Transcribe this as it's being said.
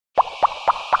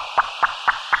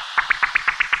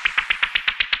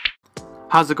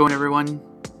How's it going, everyone?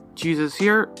 Jesus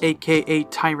here, aka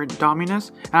Tyrant Dominus,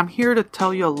 and I'm here to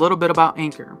tell you a little bit about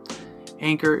Anchor.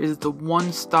 Anchor is the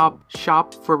one-stop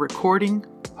shop for recording,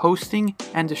 hosting,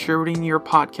 and distributing your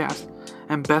podcast.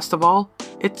 And best of all,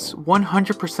 it's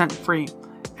 100% free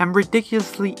and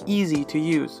ridiculously easy to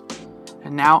use.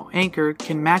 And now Anchor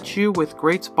can match you with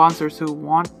great sponsors who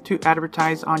want to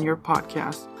advertise on your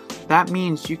podcast. That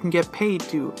means you can get paid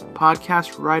to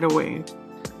podcast right away.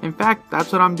 In fact,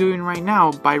 that's what I'm doing right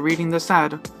now by reading this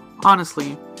ad.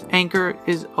 Honestly, Anchor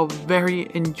is a very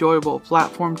enjoyable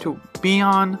platform to be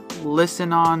on,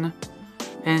 listen on,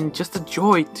 and just a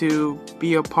joy to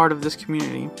be a part of this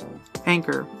community.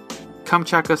 Anchor, come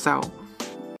check us out.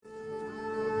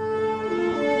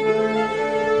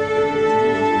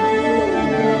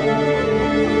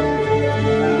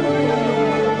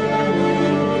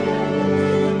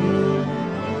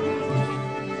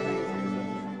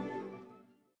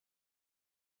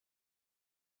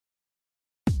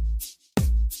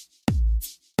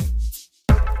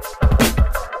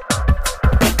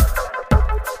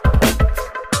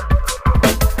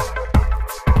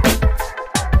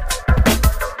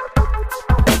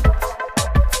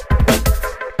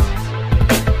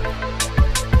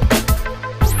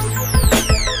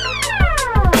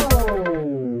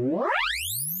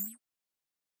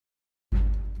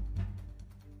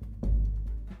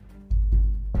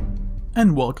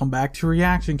 And welcome back to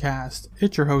Reactioncast.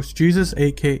 It's your host Jesus,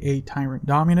 aka Tyrant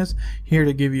Dominus, here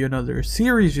to give you another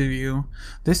series review.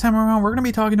 This time around, we're going to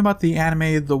be talking about the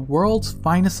anime The World's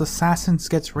Finest Assassin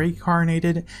Gets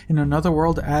Reincarnated in Another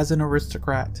World as an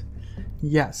Aristocrat.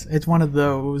 Yes, it's one of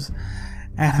those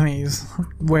animes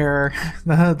where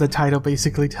the title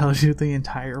basically tells you the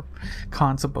entire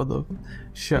concept of the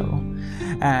show.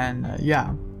 And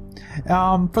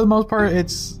for the most part,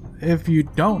 if you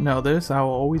don't know this, I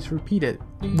will always repeat it.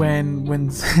 When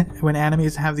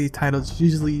animes have these titles,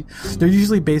 they're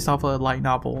usually based off a light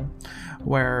novel.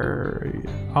 Where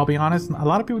I'll be honest, a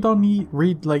lot of people don't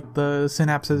read like the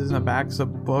synapses in the backs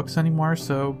of books anymore.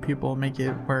 So people make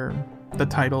it where the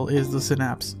title is the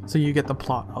synapse, so you get the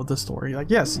plot of the story.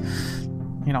 Like, yes,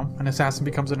 an assassin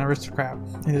becomes an aristocrat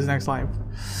in his next life,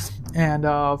 and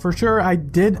for sure, I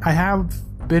have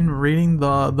been reading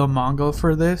the manga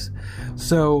for this,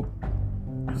 so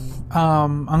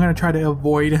I'm gonna try to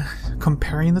avoid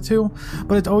comparing the two,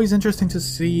 but it's always interesting to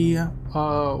see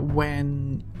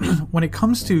when it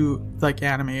comes to like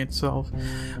anime itself,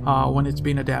 when it's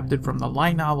being adapted from the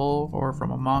light novel or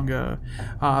from a manga,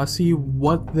 see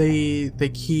what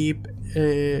they keep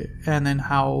and then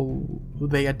how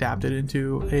they adapt it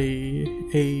into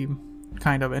a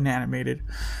kind of an animated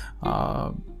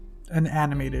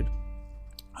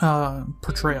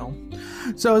portrayal.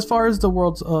 So as far as the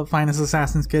world's finest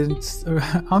assassins gets,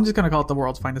 I'm just gonna call it the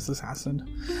world's finest assassin.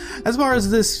 As far as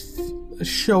this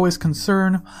show is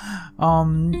concerned,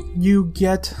 you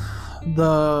get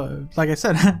like I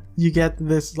said, you get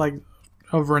this like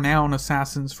of renowned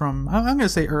assassins from, I'm gonna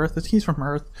say Earth. He's from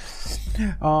Earth.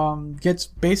 Gets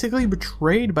basically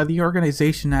betrayed by the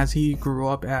organization as he grew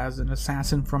up as an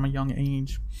assassin from a young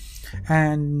age,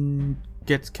 and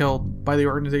gets killed by the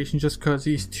organization just because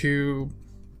he's too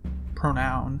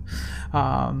pronoun.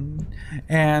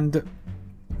 And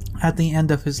at the end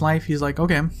of his life, he's like,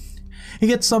 okay. He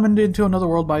gets summoned into another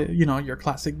world by, your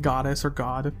classic goddess or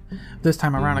god. This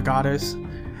time around, a goddess.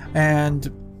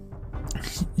 And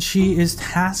she is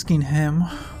tasking him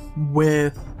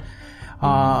with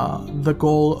the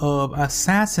goal of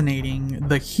assassinating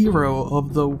the hero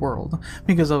of the world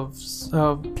because of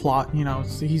plot.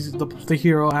 He's the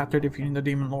hero after defeating the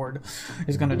demon lord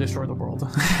is going to destroy the world.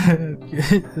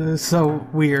 It's so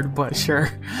weird, but sure.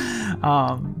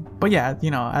 But yeah,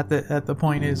 at the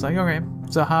point is like, okay,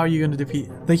 so how are you going to defeat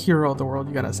the hero of the world?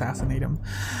 You got to assassinate him.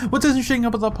 What's interesting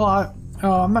about the plot?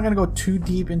 I'm not gonna go too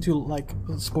deep into like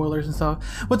spoilers and stuff.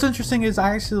 What's interesting is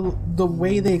the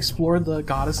way they explore the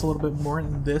goddess a little bit more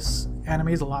in this anime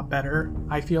is a lot better.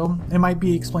 I feel it might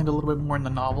be explained a little bit more in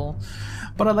the novel,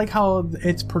 but I like how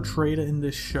it's portrayed in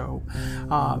this show,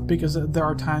 because there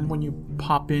are times when you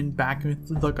pop in back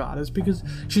with the goddess because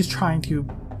she is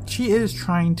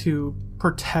trying to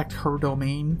protect her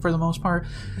domain for the most part.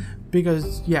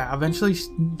 Because eventually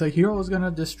the hero is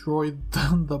gonna destroy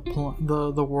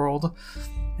the world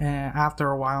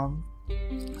after a while.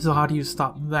 So how do you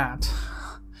stop that?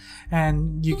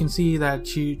 And you can see that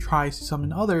she tries to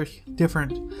summon other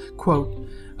different quote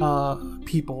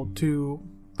people to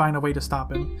find a way to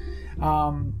stop him.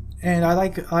 And I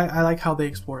like how they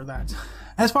explore that.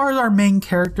 As far as our main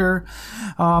character,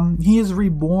 he is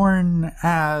reborn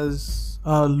as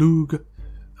Lug.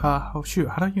 How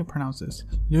do you pronounce this?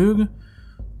 Lug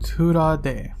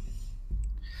Turade.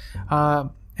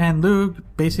 And Luke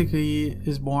basically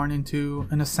is born into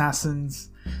an assassin's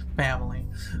family.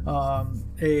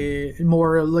 A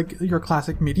more like your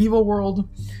classic medieval world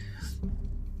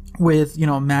with,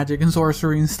 magic and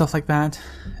sorcery and stuff like that.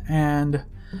 And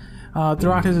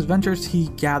throughout his adventures, he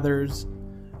gathers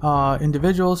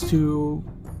individuals to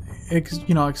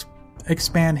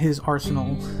expand his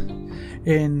arsenal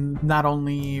in not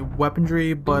only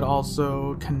weaponry but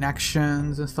also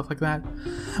connections and stuff like that.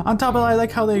 On top of that, I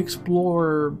like how they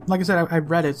explore, like I said, I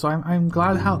read it, so I'm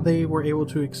glad how they were able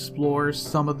to explore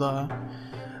some of the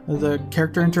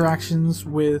character interactions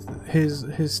with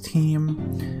his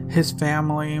team, his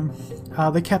family.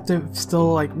 They kept it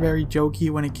still like very jokey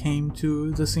when it came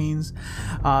to the scenes.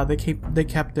 They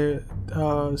kept it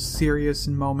serious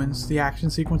in moments. The action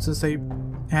sequences they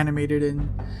animated in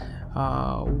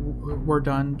were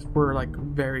like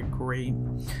very great.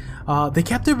 They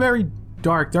kept it very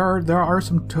dark. There are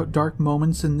some dark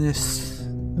moments in this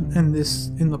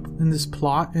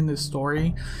plot, in this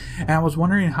story, and I was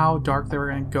wondering how dark they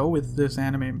were going to go with this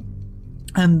anime,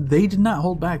 and they did not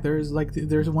hold back. There's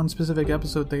one specific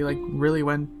episode they like really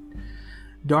went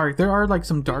dark. There are like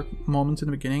some dark moments in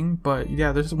the beginning, but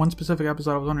yeah, there's one specific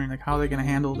episode I was wondering like how they're going to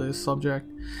handle this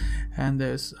subject. And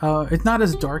this it's not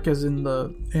as dark as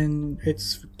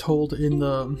it's told in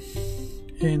the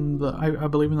I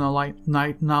believe in the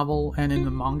light novel and in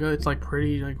the manga. It's like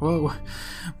pretty like whoa,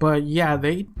 but yeah,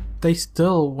 they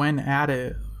still went at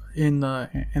it in the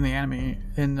anime,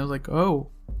 and it was like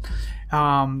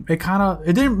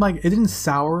it didn't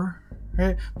sour,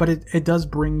 right? But it does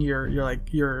bring your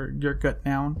gut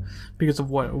down because of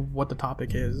what the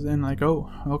topic is, and like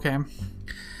okay,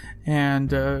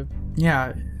 and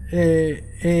yeah,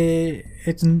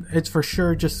 it's for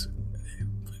sure just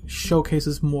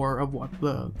showcases more of what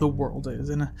the world is,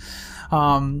 and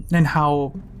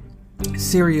how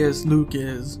serious Luke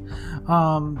is.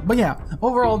 But yeah,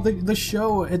 overall the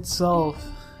show itself,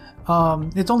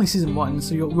 it's only season 1,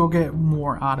 so you'll get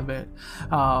more out of it.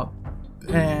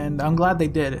 And I'm glad they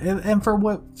did. And for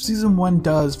what season 1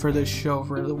 does for this show,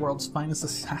 for the world's finest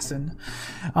assassin,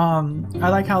 I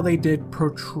like how they did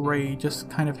portray just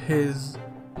kind of his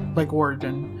like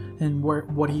origin and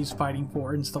what he's fighting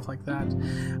for and stuff like that.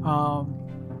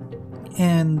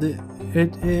 And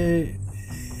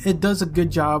it does a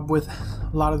good job with a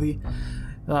lot of the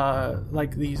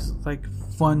like these like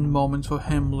fun moments with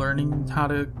him learning how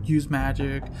to use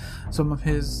magic, some of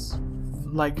his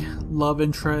like love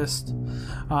interest,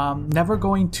 never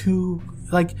going to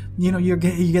like you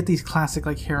get these classic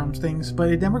like harem things,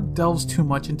 but it never delves too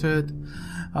much into it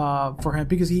for him,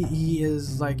 because he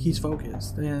is like he's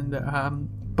focused, and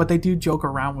but they do joke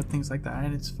around with things like that,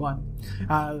 and it's fun.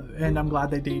 And I'm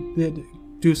glad they did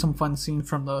do some fun scenes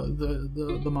from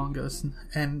the mangas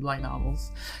and light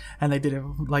novels, and they did it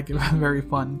like very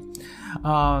fun.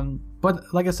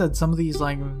 But like I said, some of these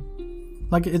like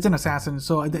it's an assassin,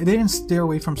 so they didn't steer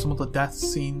away from some of the death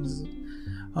scenes,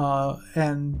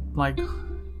 and like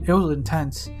it was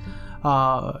intense.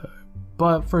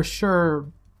 But for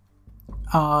sure,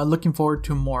 looking forward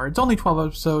to more. It's only 12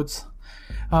 episodes.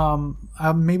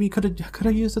 Maybe could I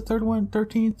use the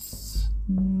 13th?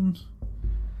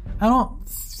 I don't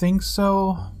think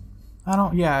so.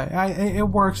 It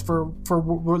works for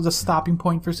the stopping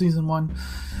point for season 1.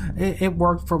 It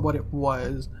worked for what it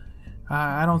was.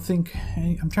 I don't think.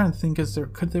 I'm trying to think.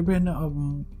 Could there been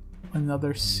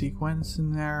another sequence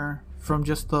in there from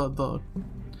just the?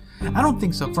 I don't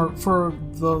think so. For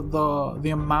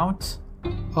the amount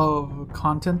of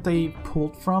content they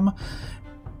pulled from.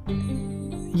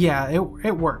 Yeah,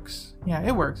 it works. Yeah,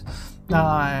 it works.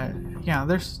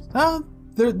 There's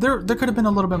there could have been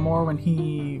a little bit more when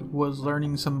he was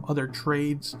learning some other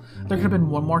trades. There could have been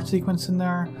one more sequence in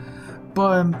there,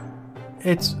 but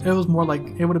it was more like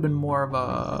it would have been more of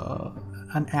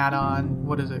an add-on.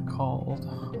 What is it called?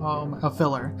 A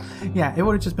filler. Yeah, it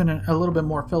would have just been a little bit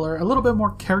more filler, a little bit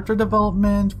more character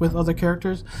development with other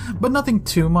characters, but nothing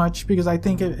too much, because I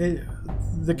think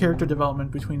the character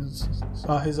development between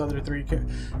his other 3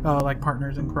 like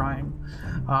partners in crime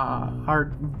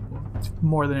are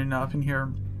more than enough in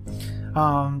here.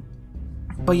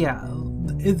 But yeah,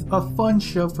 it's a fun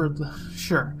show for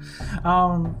sure.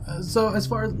 So as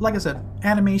far as, like I said,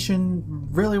 animation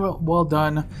really well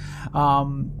done.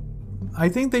 I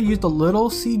think they used a little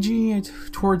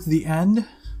CG towards the end,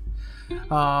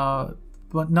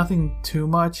 but nothing too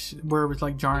much where it was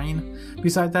like jarring.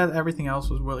 Besides that, everything else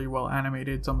was really well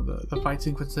animated. Some of the fight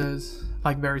sequences,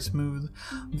 like, very smooth.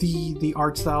 The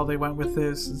art style they went with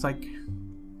this is like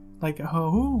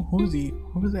who was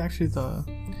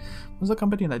the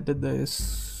company that did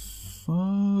this?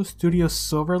 Studio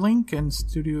Silverlink and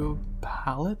Studio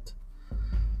Palette.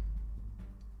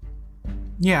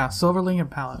 Yeah, Silverlink and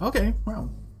Palette. Okay,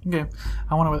 well, okay.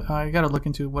 I gotta look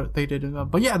into what they did.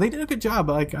 But yeah, they did a good job.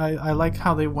 Like I like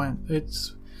how they went.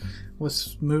 Was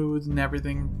smooth and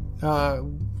everything.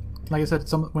 Like I said,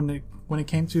 when it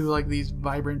came to like these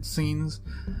vibrant scenes,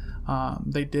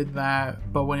 they did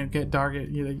that. But when it get dark,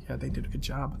 yeah, they did a good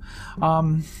job.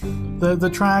 The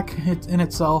track in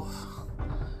itself,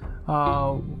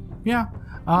 yeah.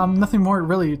 Nothing more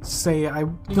really to say.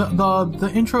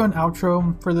 The intro and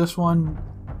outro for this one,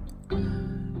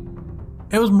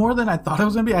 it was more than I thought it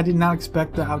was gonna be. I did not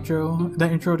expect the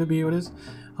intro to be what it is.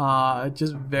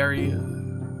 Just very,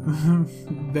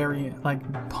 very like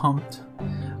pumped.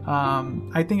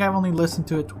 I think I've only listened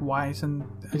to it twice, and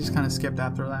I just kind of skipped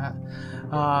after that.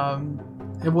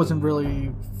 It wasn't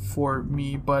really for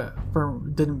me, but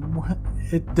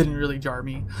it didn't really jar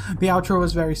me. The outro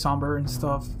was very somber and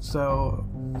stuff, so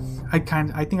I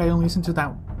think I only listened to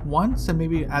that once, and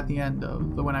maybe at the end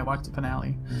of when I watched the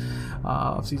finale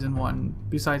of season 1.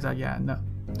 Besides that, yeah, no,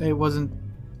 it wasn't.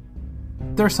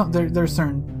 There's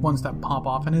certain ones that pop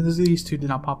off, and these two did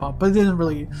not pop off, but it didn't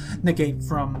really negate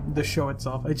from the show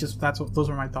itself. It just those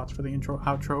are my thoughts for the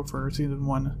outro for season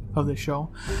 1 of the show.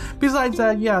 Besides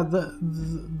that, yeah,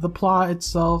 the plot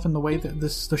itself and the way that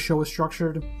the show is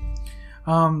structured,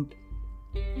 and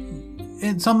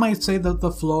some might say that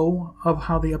the flow of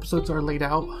how the episodes are laid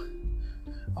out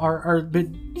are a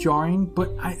bit jarring, but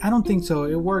I don't think so.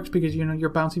 It works because you're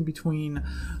bouncing between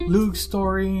Luke's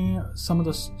story, some of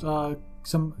the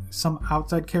some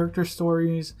outside character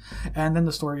stories, and then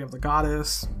the story of the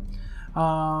goddess.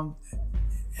 And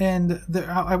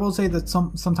I will say that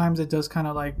sometimes it does kind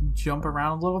of like jump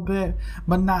around a little bit,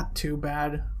 but not too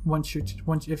bad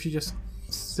if you just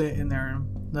sit in there and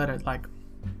let it like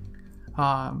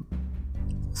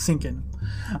sink in.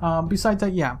 Besides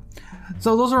that, yeah.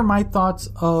 So those are my thoughts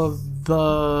of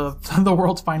the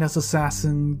world's finest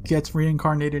assassin gets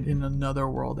reincarnated in another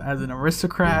world as an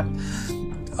aristocrat.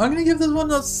 I'm gonna give this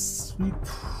one a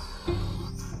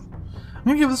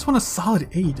solid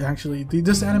 8. Actually,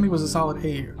 this anime was a solid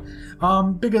 8.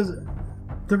 Because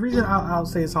the reason I'll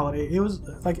say a solid 8, it was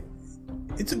like,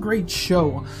 it's a great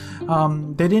show.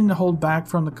 They didn't hold back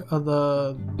from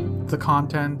the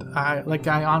content. I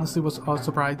honestly was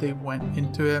surprised they went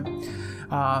into it.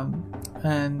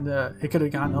 And it could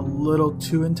have gotten a little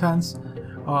too intense.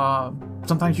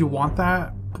 Sometimes you want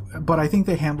that, but I think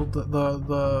they handled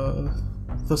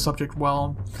the subject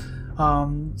well.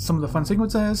 Some of the fun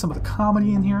sequences, some of the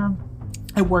comedy in here,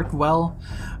 it worked well.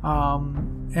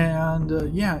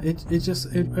 Yeah,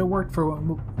 it worked for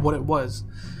what it was.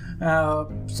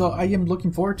 So I am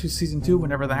looking forward to season 2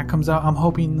 whenever that comes out. I'm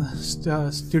hoping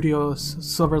Studio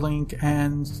Silverlink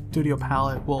and Studio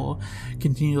Palette will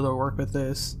continue to work with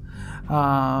this.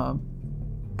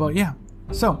 But yeah,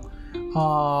 so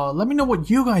let me know what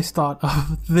you guys thought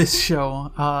of this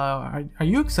show. Are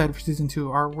you excited for season 2,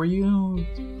 or were you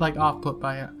like off put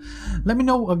by it? Let me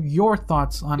know of your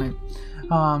thoughts on it.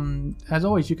 As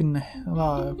always, you can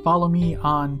follow me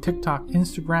on TikTok,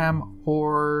 Instagram,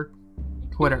 or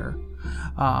Twitter.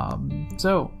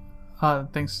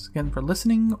 Thanks again for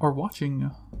listening or watching.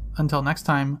 Until next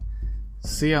time,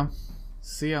 see ya.